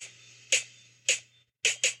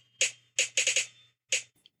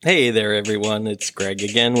Hey there, everyone. It's Greg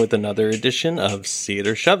again with another edition of See It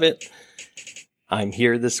or Shove It. I'm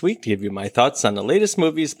here this week to give you my thoughts on the latest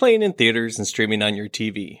movies playing in theaters and streaming on your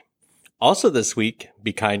TV. Also this week,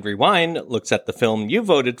 Be Kind Rewind looks at the film you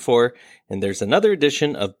voted for, and there's another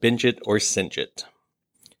edition of Binge It or Singe It.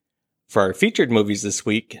 For our featured movies this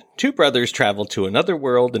week, two brothers travel to another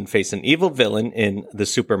world and face an evil villain in the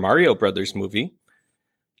Super Mario Bros. Movie.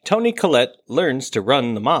 Toni Collette learns to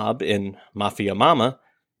run the mob in Mafia Mama.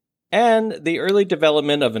 And the early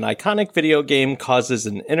development of an iconic video game causes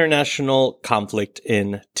an international conflict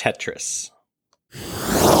in Tetris.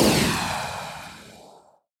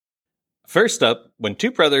 First up, when two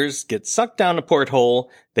brothers get sucked down a porthole,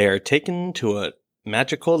 they are taken to a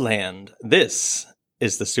magical land. This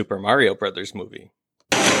is the Super Mario Bros. Movie.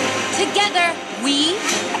 Together, we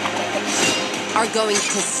are going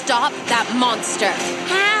to stop that monster.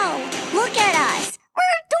 How? Look at us.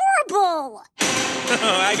 We're adorable.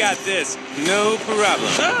 I got this. No problem.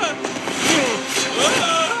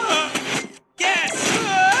 Yes!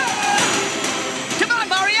 Come on,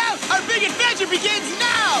 Mario! Our big adventure begins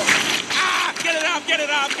now! Get it off, get it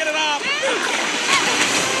off, get it off!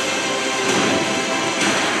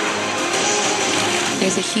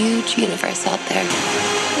 There's a huge universe out there.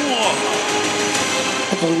 Whoa.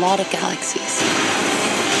 With a lot of galaxies.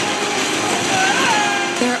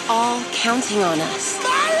 They're all counting on us.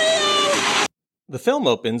 The film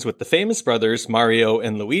opens with the famous brothers Mario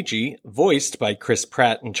and Luigi, voiced by Chris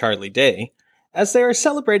Pratt and Charlie Day, as they are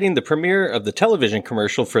celebrating the premiere of the television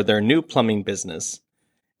commercial for their new plumbing business.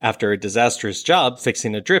 After a disastrous job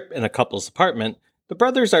fixing a drip in a couple's apartment, the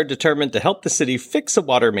brothers are determined to help the city fix a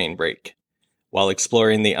water main break. While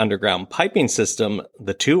exploring the underground piping system,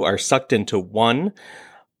 the two are sucked into one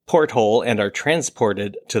porthole and are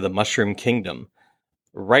transported to the Mushroom Kingdom.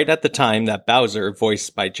 Right at the time that Bowser,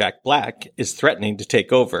 voiced by Jack Black, is threatening to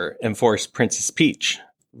take over and force Princess Peach,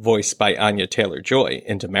 voiced by Anya Taylor-Joy,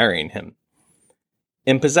 into marrying him.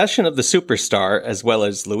 In possession of the superstar, as well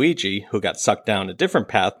as Luigi, who got sucked down a different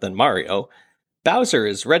path than Mario, Bowser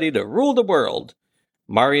is ready to rule the world.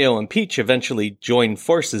 Mario and Peach eventually join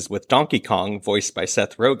forces with Donkey Kong, voiced by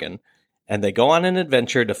Seth Rogen, and they go on an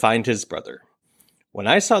adventure to find his brother. When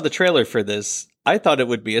I saw the trailer for this, I thought it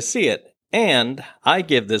would be a see it, and I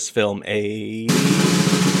give this film a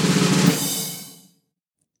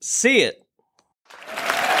see it.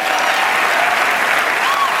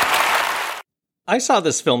 I saw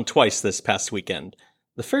this film twice this past weekend.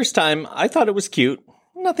 The first time, I thought it was cute.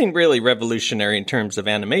 Nothing really revolutionary in terms of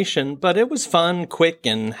animation, but it was fun, quick,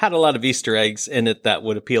 and had a lot of Easter eggs in it that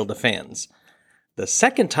would appeal to fans. The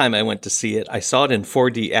second time I went to see it, I saw it in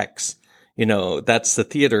 4DX. You know, that's the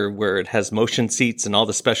theater where it has motion seats and all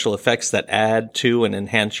the special effects that add to and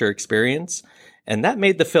enhance your experience. And that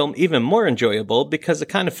made the film even more enjoyable because it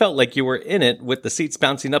kind of felt like you were in it with the seats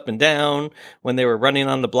bouncing up and down when they were running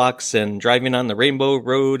on the blocks and driving on the Rainbow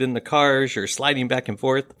Road in the cars or sliding back and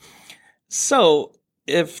forth. So,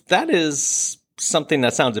 if that is something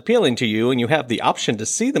that sounds appealing to you and you have the option to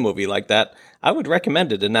see the movie like that, I would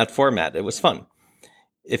recommend it in that format. It was fun.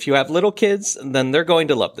 If you have little kids, then they're going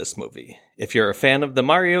to love this movie. If you're a fan of the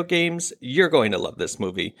Mario games, you're going to love this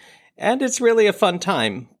movie. And it's really a fun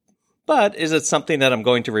time. But is it something that I'm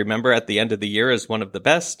going to remember at the end of the year as one of the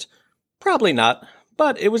best? Probably not.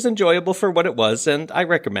 But it was enjoyable for what it was, and I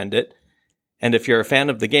recommend it. And if you're a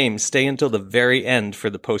fan of the game, stay until the very end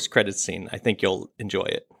for the post-credits scene. I think you'll enjoy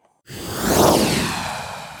it.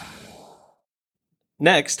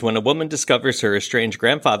 Next, when a woman discovers her estranged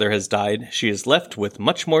grandfather has died, she is left with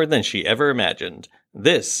much more than she ever imagined.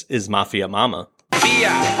 This is Mafia Mama. Mia,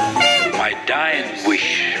 my dying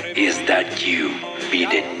wish is that you be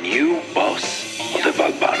the new boss of the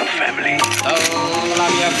Balbano family.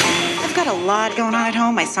 I've got a lot going on at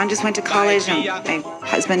home. My son just went to college and my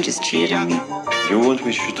husband just cheated on me. You want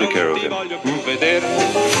me to take care of him?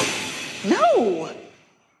 No.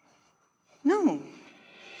 No.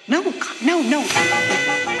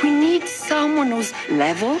 We need someone who's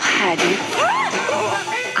level-headed,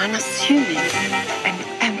 unassuming, and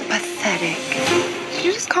empathetic. Did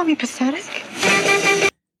you just call me pathetic?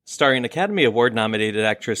 Starring Academy Award-nominated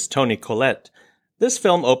actress Toni Collette, this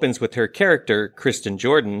film opens with her character, Kristen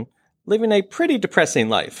Jordan, living a pretty depressing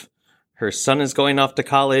life. Her son is going off to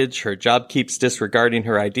college, her job keeps disregarding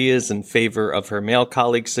her ideas in favor of her male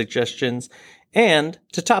colleagues' suggestions, and,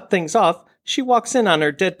 to top things off, she walks in on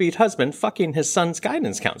her deadbeat husband fucking his son's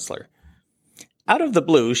guidance counselor. Out of the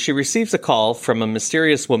blue, she receives a call from a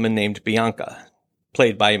mysterious woman named Bianca,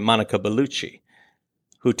 played by Monica Bellucci,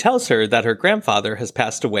 who tells her that her grandfather has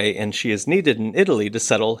passed away and she is needed in Italy to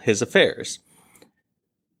settle his affairs.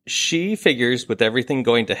 She figures with everything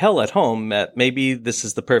going to hell at home that maybe this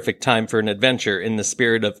is the perfect time for an adventure in the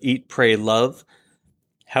spirit of eat, pray, love.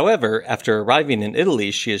 However, after arriving in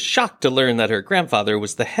Italy, she is shocked to learn that her grandfather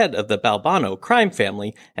was the head of the Balbano crime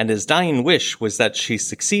family, and his dying wish was that she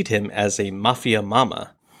succeed him as a Mafia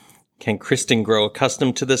mama. Can Kristen grow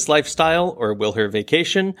accustomed to this lifestyle, or will her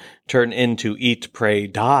vacation turn into eat, pray,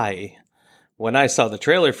 die? When I saw the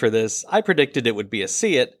trailer for this, I predicted it would be a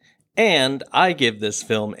see it, and I give this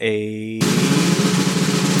film a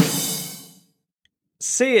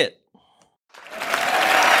see it.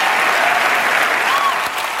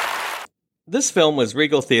 This film was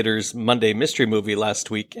Regal Theater's Monday mystery movie last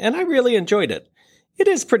week, and I really enjoyed it. It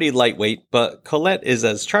is pretty lightweight, but Colette is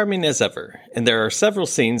as charming as ever, and there are several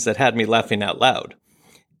scenes that had me laughing out loud.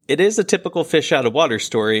 It is a typical fish out of water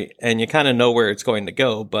story, and you kind of know where it's going to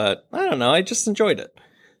go, but I don't know, I just enjoyed it.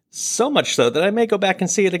 So much so that I may go back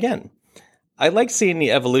and see it again. I like seeing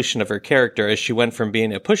the evolution of her character as she went from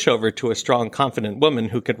being a pushover to a strong, confident woman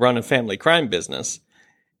who could run a family crime business.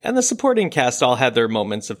 And the supporting cast all had their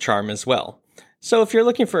moments of charm as well. So if you're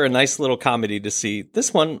looking for a nice little comedy to see,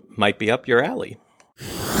 this one might be up your alley.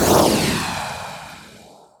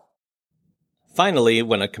 Finally,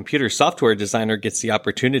 when a computer software designer gets the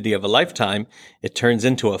opportunity of a lifetime, it turns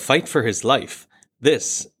into a fight for his life.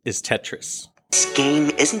 This is Tetris. This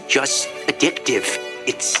game isn't just addictive,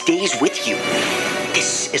 it stays with you.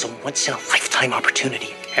 This is a once-in-a-lifetime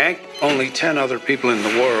opportunity. Hank, only 10 other people in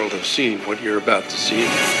the world have seen what you're about to see.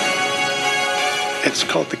 It's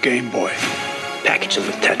called the Game Boy. Package it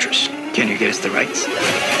with Tetris. Can you get us the rights?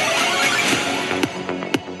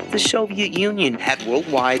 The Soviet Union had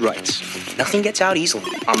worldwide rights. Nothing gets out easily.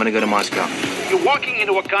 I'm gonna go to Moscow. You're walking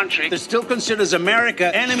into a country that still considers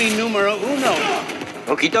America enemy numero uno.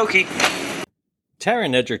 Okie dokie.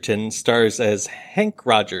 Taron Egerton stars as Hank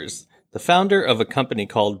Rogers, the founder of a company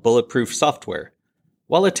called Bulletproof Software.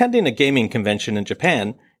 While attending a gaming convention in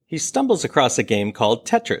Japan, he stumbles across a game called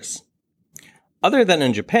Tetris. Other than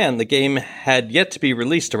in Japan, the game had yet to be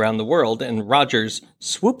released around the world, and Rogers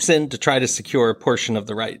swoops in to try to secure a portion of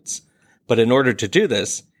the rights. But in order to do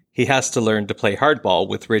this, he has to learn to play hardball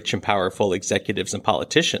with rich and powerful executives and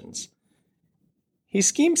politicians. He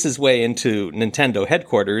schemes his way into Nintendo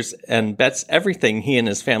headquarters and bets everything he and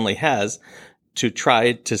his family has to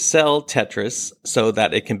try to sell Tetris so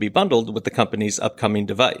that it can be bundled with the company's upcoming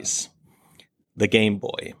device, the Game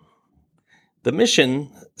Boy. The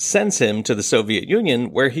mission sends him to the Soviet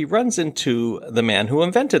Union, where he runs into the man who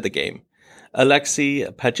invented the game, Alexei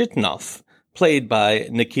Pajitnov, played by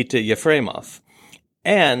Nikita Yefremov,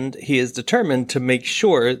 and he is determined to make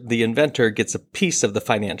sure the inventor gets a piece of the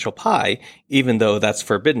financial pie, even though that's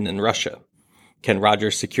forbidden in Russia. Can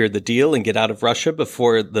Rogers secure the deal and get out of Russia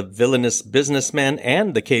before the villainous businessman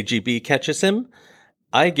and the KGB catches him?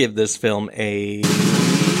 I give this film a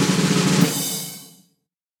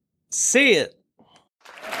see it.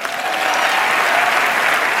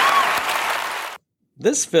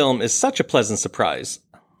 This film is such a pleasant surprise.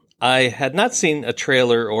 I had not seen a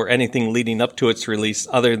trailer or anything leading up to its release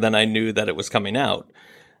other than I knew that it was coming out.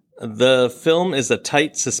 The film is a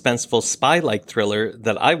tight, suspenseful, spy-like thriller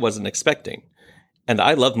that I wasn't expecting. And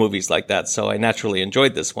I love movies like that, so I naturally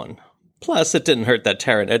enjoyed this one. Plus, it didn't hurt that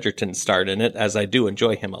Taron Egerton starred in it, as I do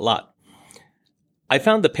enjoy him a lot. I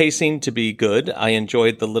found the pacing to be good. I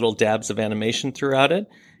enjoyed the little dabs of animation throughout it,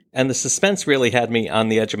 and the suspense really had me on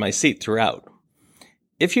the edge of my seat throughout.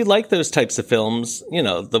 If you like those types of films, you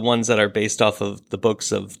know, the ones that are based off of the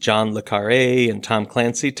books of John le Carré and Tom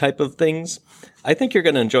Clancy type of things, I think you're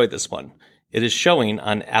going to enjoy this one. It is showing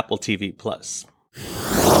on Apple TV+.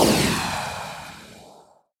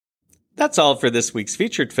 That's all for this week's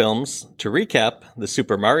featured films. To recap, the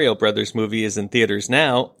Super Mario Bros. Movie is in theaters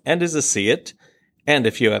now and is a see it. And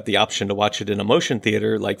if you have the option to watch it in a motion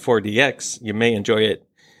theater like 4DX, you may enjoy it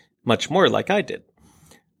much more like I did.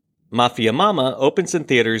 Mafia Mama opens in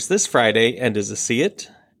theaters this Friday and is a see it.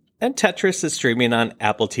 And Tetris is streaming on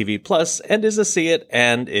Apple TV Plus and is a see it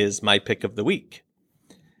and is my pick of the week.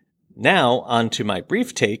 Now, on to my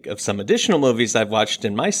brief take of some additional movies I've watched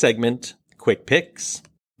in my segment, Quick Picks.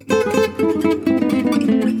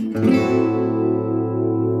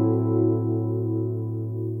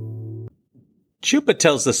 Chupa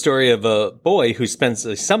tells the story of a boy who spends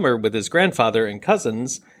a summer with his grandfather and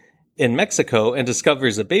cousins in Mexico and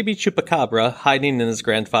discovers a baby chupacabra hiding in his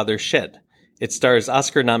grandfather's shed. It stars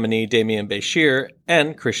Oscar nominee Damian Bashir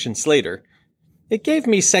and Christian Slater. It gave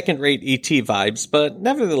me second-rate E.T. vibes, but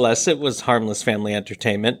nevertheless it was harmless family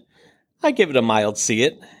entertainment. I give it a mild see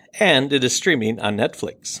it, and it is streaming on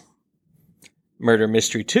Netflix. Murder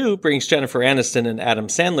Mystery 2 brings Jennifer Aniston and Adam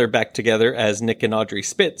Sandler back together as Nick and Audrey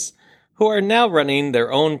Spitz, who are now running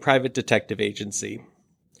their own private detective agency.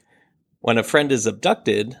 When a friend is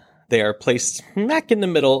abducted, they are placed smack in the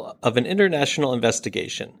middle of an international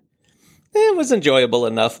investigation. It was enjoyable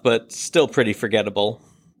enough, but still pretty forgettable.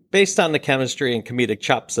 Based on the chemistry and comedic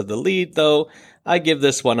chops of the lead, though, I give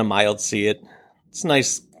this one a mild see it. It's a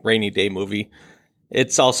nice rainy day movie.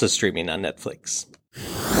 It's also streaming on Netflix.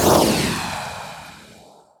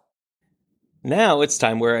 Now it's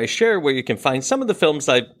time where I share where you can find some of the films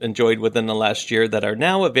I've enjoyed within the last year that are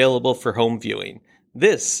now available for home viewing.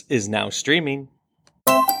 This is Now Streaming.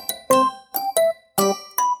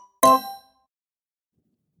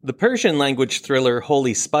 The Persian language thriller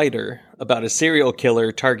Holy Spider, about a serial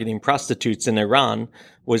killer targeting prostitutes in Iran,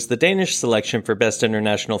 was the Danish selection for Best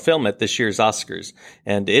International Film at this year's Oscars,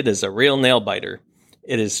 and it is a real nail-biter.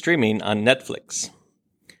 It is streaming on Netflix.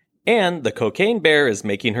 And The Cocaine Bear is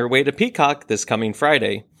making her way to Peacock this coming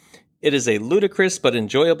Friday. It is a ludicrous but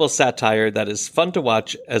enjoyable satire that is fun to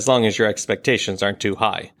watch as long as your expectations aren't too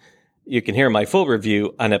high. You can hear my full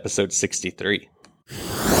review on episode 63.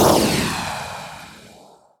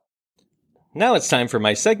 Now it's time for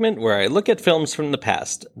my segment where I look at films from the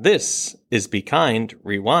past. This is Be Kind,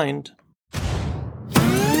 Rewind.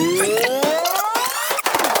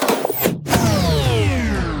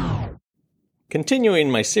 Continuing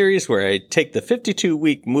my series where I take the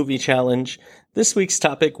 52-week movie challenge, this week's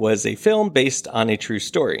topic was a film based on a true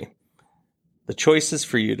story. The choices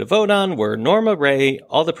for you to vote on were Norma Ray,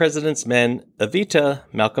 All the President's Men, Evita,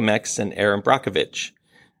 Malcolm X, and Aaron Brockovich.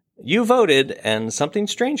 You voted, and something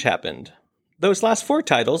strange happened. Those last 4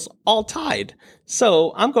 titles all tied,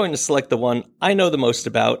 so I'm going to select the one I know the most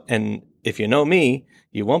about, and if you know me,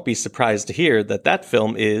 you won't be surprised to hear that that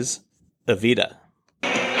film is Evita.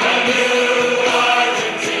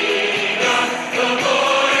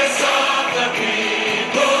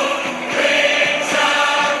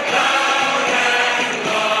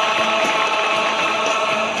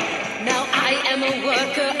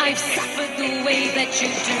 You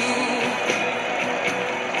do.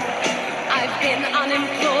 I've been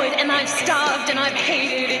unemployed and I've starved and I've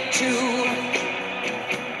hated it too.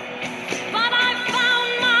 But I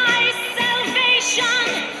found my salvation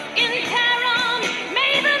in Param.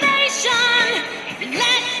 May the nation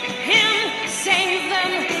let him save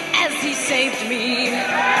them as he saved me.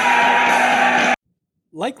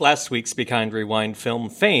 Like last week's Be Kind Rewind film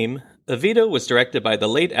Fame, Evita was directed by the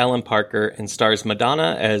late Alan Parker and stars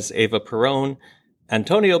Madonna as Eva Perón,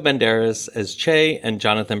 Antonio Banderas as Che, and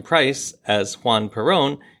Jonathan Pryce as Juan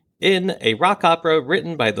Perón in a rock opera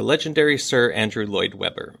written by the legendary Sir Andrew Lloyd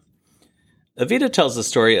Webber. Evita tells the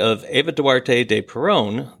story of Eva Duarte de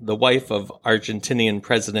Perón, the wife of Argentinian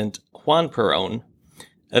President Juan Perón.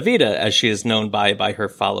 Evita, as she is known by her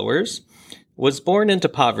followers, was born into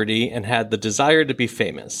poverty and had the desire to be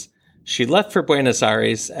famous. She left for Buenos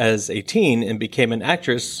Aires as a teen and became an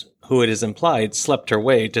actress who, it is implied, slept her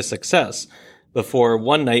way to success, before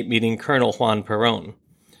one night meeting Colonel Juan Perón.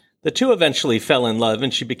 The two eventually fell in love,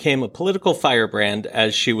 and she became a political firebrand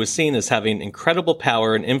as she was seen as having incredible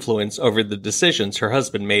power and influence over the decisions her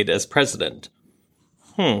husband made as president.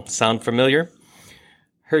 Sound familiar?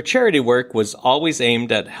 Her charity work was always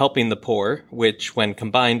aimed at helping the poor, which, when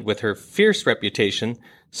combined with her fierce reputation,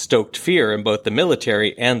 stoked fear in both the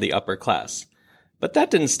military and the upper class. But that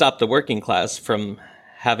didn't stop the working class from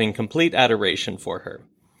having complete adoration for her.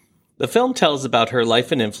 The film tells about her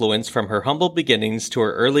life and influence from her humble beginnings to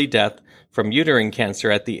her early death from uterine cancer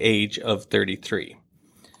at the age of 33.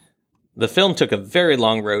 The film took a very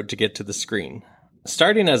long road to get to the screen.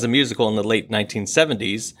 Starting as a musical in the late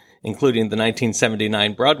 1970s, including the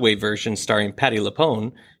 1979 Broadway version starring Patti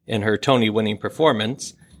LuPone in her Tony-winning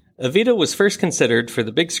performance, Evita was first considered for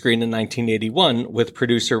the big screen in 1981 with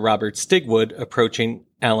producer Robert Stigwood approaching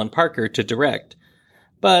Alan Parker to direct.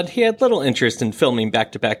 But he had little interest in filming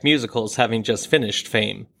back-to-back musicals, having just finished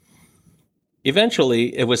Fame.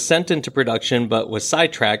 Eventually, it was sent into production but was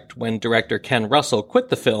sidetracked when director Ken Russell quit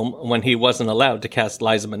the film when he wasn't allowed to cast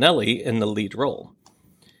Liza Minnelli in the lead role.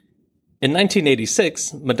 In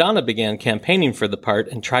 1986, Madonna began campaigning for the part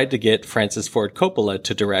and tried to get Francis Ford Coppola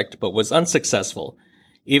to direct but was unsuccessful,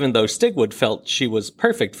 even though Stigwood felt she was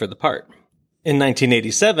perfect for the part. In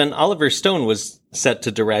 1987, Oliver Stone was set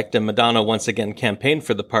to direct, and Madonna once again campaigned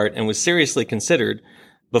for the part and was seriously considered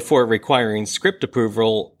before requiring script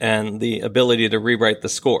approval and the ability to rewrite the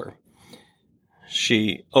score.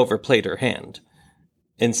 She overplayed her hand.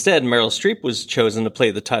 Instead, Meryl Streep was chosen to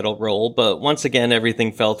play the title role, but once again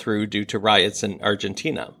everything fell through due to riots in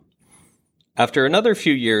Argentina. After another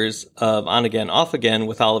few years of on again, off again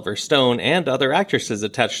with Oliver Stone and other actresses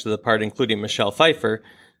attached to the part, including Michelle Pfeiffer,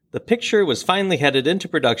 the picture was finally headed into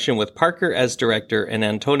production with Parker as director and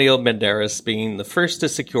Antonio Banderas being the first to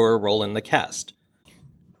secure a role in the cast.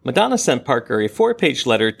 Madonna sent Parker a 4-page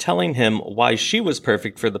letter telling him why she was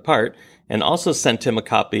perfect for the part, and also sent him a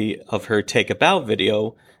copy of her Take a Bow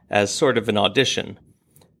video as sort of an audition.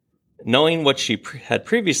 Knowing what she had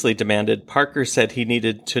previously demanded, Parker said he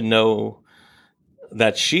needed to know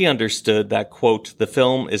that she understood that, quote, the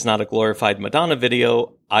film is not a glorified Madonna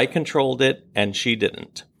video, I controlled it, and she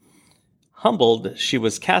didn't. Humbled, she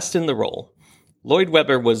was cast in the role. Lloyd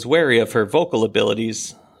Webber was wary of her vocal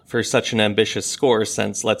abilities for such an ambitious score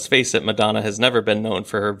since, let's face it, Madonna has never been known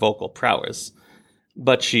for her vocal prowess.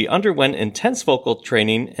 But she underwent intense vocal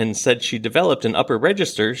training and said she developed an upper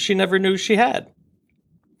register she never knew she had.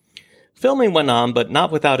 Filming went on, but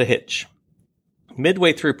not without a hitch.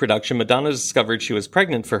 Midway through production, Madonna discovered she was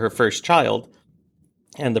pregnant for her first child,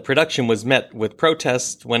 and the production was met with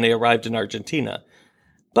protests when they arrived in Argentina.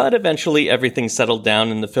 But eventually everything settled down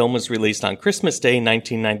and the film was released on Christmas Day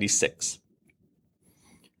 1996.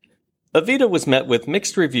 Evita was met with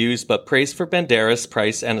mixed reviews but praise for Banderas,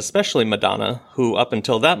 Price, and especially Madonna, who up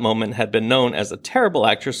until that moment had been known as a terrible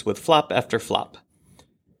actress with flop after flop.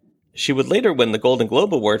 She would later win the Golden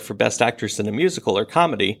Globe Award for Best Actress in a Musical or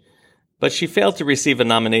Comedy, but she failed to receive a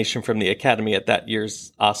nomination from the Academy at that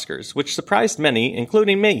year's Oscars, which surprised many,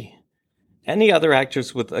 including me. Any other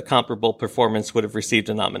actress with a comparable performance would have received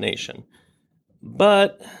a nomination.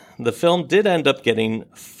 But the film did end up getting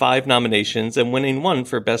 5 nominations and winning 1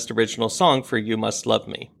 for Best Original Song for You Must Love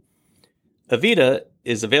Me. Evita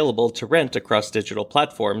is available to rent across digital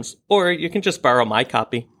platforms, or you can just borrow my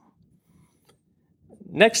copy.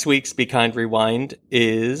 Next week's Be Kind Rewind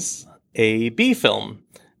is a B film.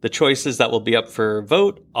 The choices that will be up for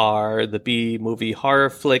vote are the B movie horror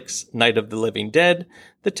flicks Night of the Living Dead,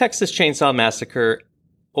 The Texas Chainsaw Massacre,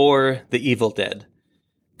 or The Evil Dead.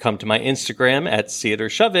 Come to my Instagram at See It or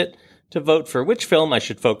Shove It to vote for which film I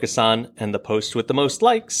should focus on, and the post with the most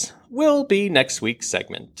likes will be next week's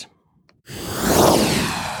segment.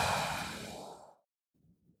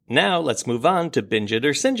 Now let's move on to Binge It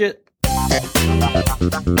or Singe It.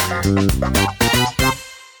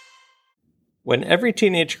 When every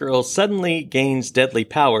teenage girl suddenly gains deadly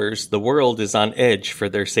powers, the world is on edge for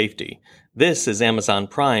their safety. This is Amazon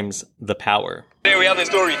Prime's The Power. Today we have a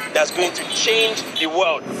story that's going to change the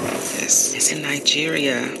world. This is in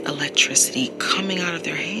Nigeria. Electricity coming out of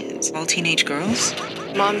their hands. All teenage girls.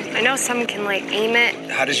 Mom, I know some can, aim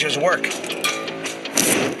it. How does yours work?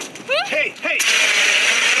 Hey!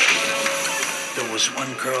 There was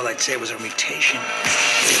one girl, I'd say it was a mutation.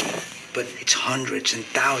 But it's hundreds and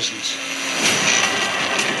thousands.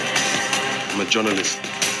 I'm a journalist.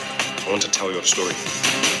 I want to tell your story.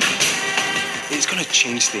 It's gonna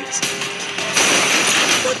change things.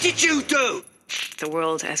 What did you do? The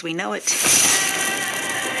world as we know it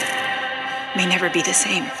may never be the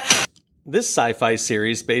same. This sci-fi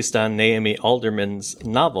series, based on Naomi Alderman's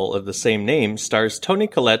novel of the same name, stars Toni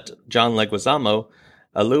Collette, John Leguizamo,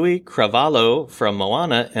 Alui Cravalho from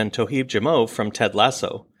Moana, and Toheeb Jimoh from Ted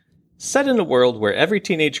Lasso. Set in a world where every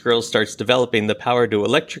teenage girl starts developing the power to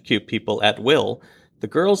electrocute people at will, the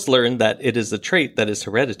girls learn that it is a trait that is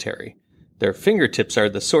hereditary. Their fingertips are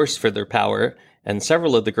the source for their power, and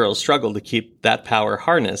several of the girls struggle to keep that power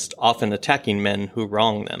harnessed, often attacking men who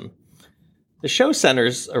wrong them. The show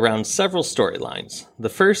centers around several storylines. The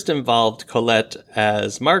first involved Colette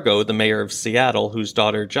as Margot, the mayor of Seattle, whose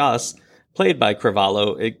daughter Joss, played by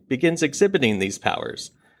Cravalho, begins exhibiting these powers.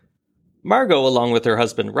 Margot, along with her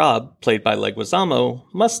husband Rob, played by Leguizamo,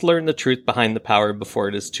 must learn the truth behind the power before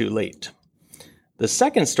it is too late. The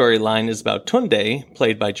second storyline is about Tunde,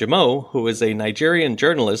 played by Jimoh, who is a Nigerian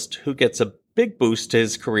journalist who gets a big boost to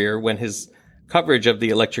his career when his coverage of the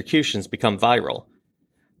electrocutions become viral.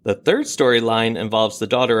 The third storyline involves the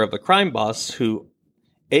daughter of a crime boss who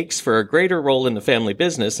aches for a greater role in the family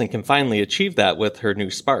business and can finally achieve that with her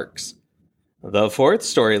new sparks. The fourth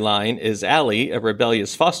storyline is Allie, a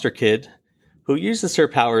rebellious foster kid who uses her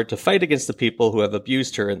power to fight against the people who have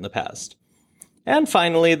abused her in the past. And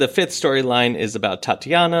finally, the fifth storyline is about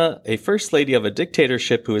Tatiana, a first lady of a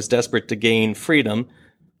dictatorship who is desperate to gain freedom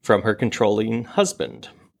from her controlling husband.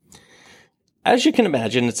 As you can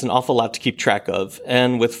imagine, it's an awful lot to keep track of,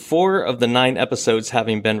 and with 4 of the 9 episodes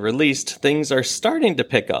having been released, things are starting to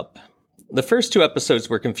pick up. The first 2 episodes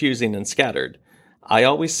were confusing and scattered. I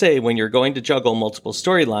always say when you're going to juggle multiple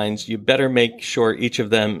storylines, you better make sure each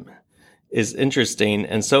of them is interesting,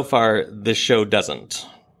 and so far, this show doesn't.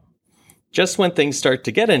 Just when things start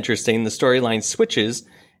to get interesting, the storyline switches,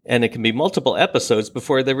 and it can be multiple episodes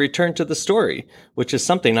before they return to the story, which is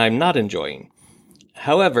something I'm not enjoying.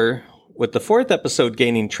 However, with the fourth episode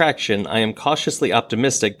gaining traction, I am cautiously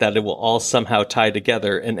optimistic that it will all somehow tie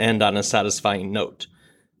together and end on a satisfying note.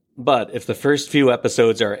 But if the first few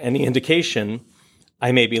episodes are any indication,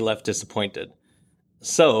 I may be left disappointed.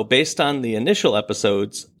 So, based on the initial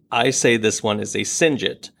episodes, I say this one is a singe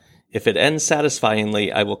it. If it ends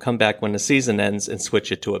satisfyingly, I will come back when the season ends and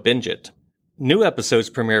switch it to a binge it. New episodes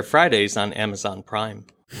premiere Fridays on Amazon Prime.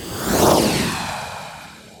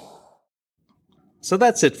 So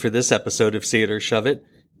that's it for this episode of See It or Shove It.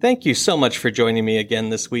 Thank you so much for joining me again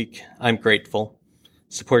this week. I'm grateful.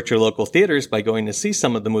 Support your local theaters by going to see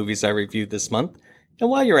some of the movies I reviewed this month. And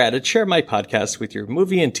while you're at it, share my podcast with your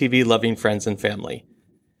movie and TV loving friends and family.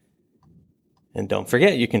 And don't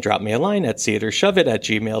forget, you can drop me a line at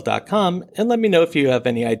seeitorshoveit@gmail.com and let me know if you have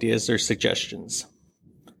any ideas or suggestions.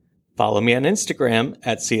 Follow me on Instagram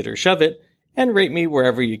at seeitorshoveit and rate me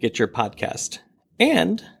wherever you get your podcast.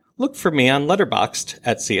 And look for me on Letterboxd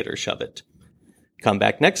at seeitorshoveit. Come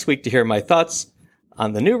back next week to hear my thoughts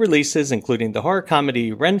on the new releases, including the horror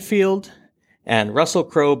comedy Renfield and Russell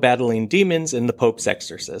Crowe battling demons in The Pope's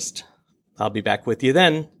Exorcist. I'll be back with you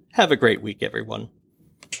then. Have a great week, everyone.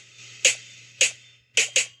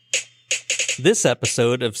 This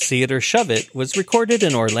episode of See It or Shove It was recorded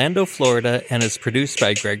in Orlando, Florida, and is produced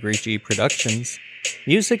by Gregory G. Productions.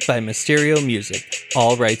 Music by Mysterio Music.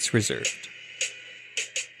 All rights reserved.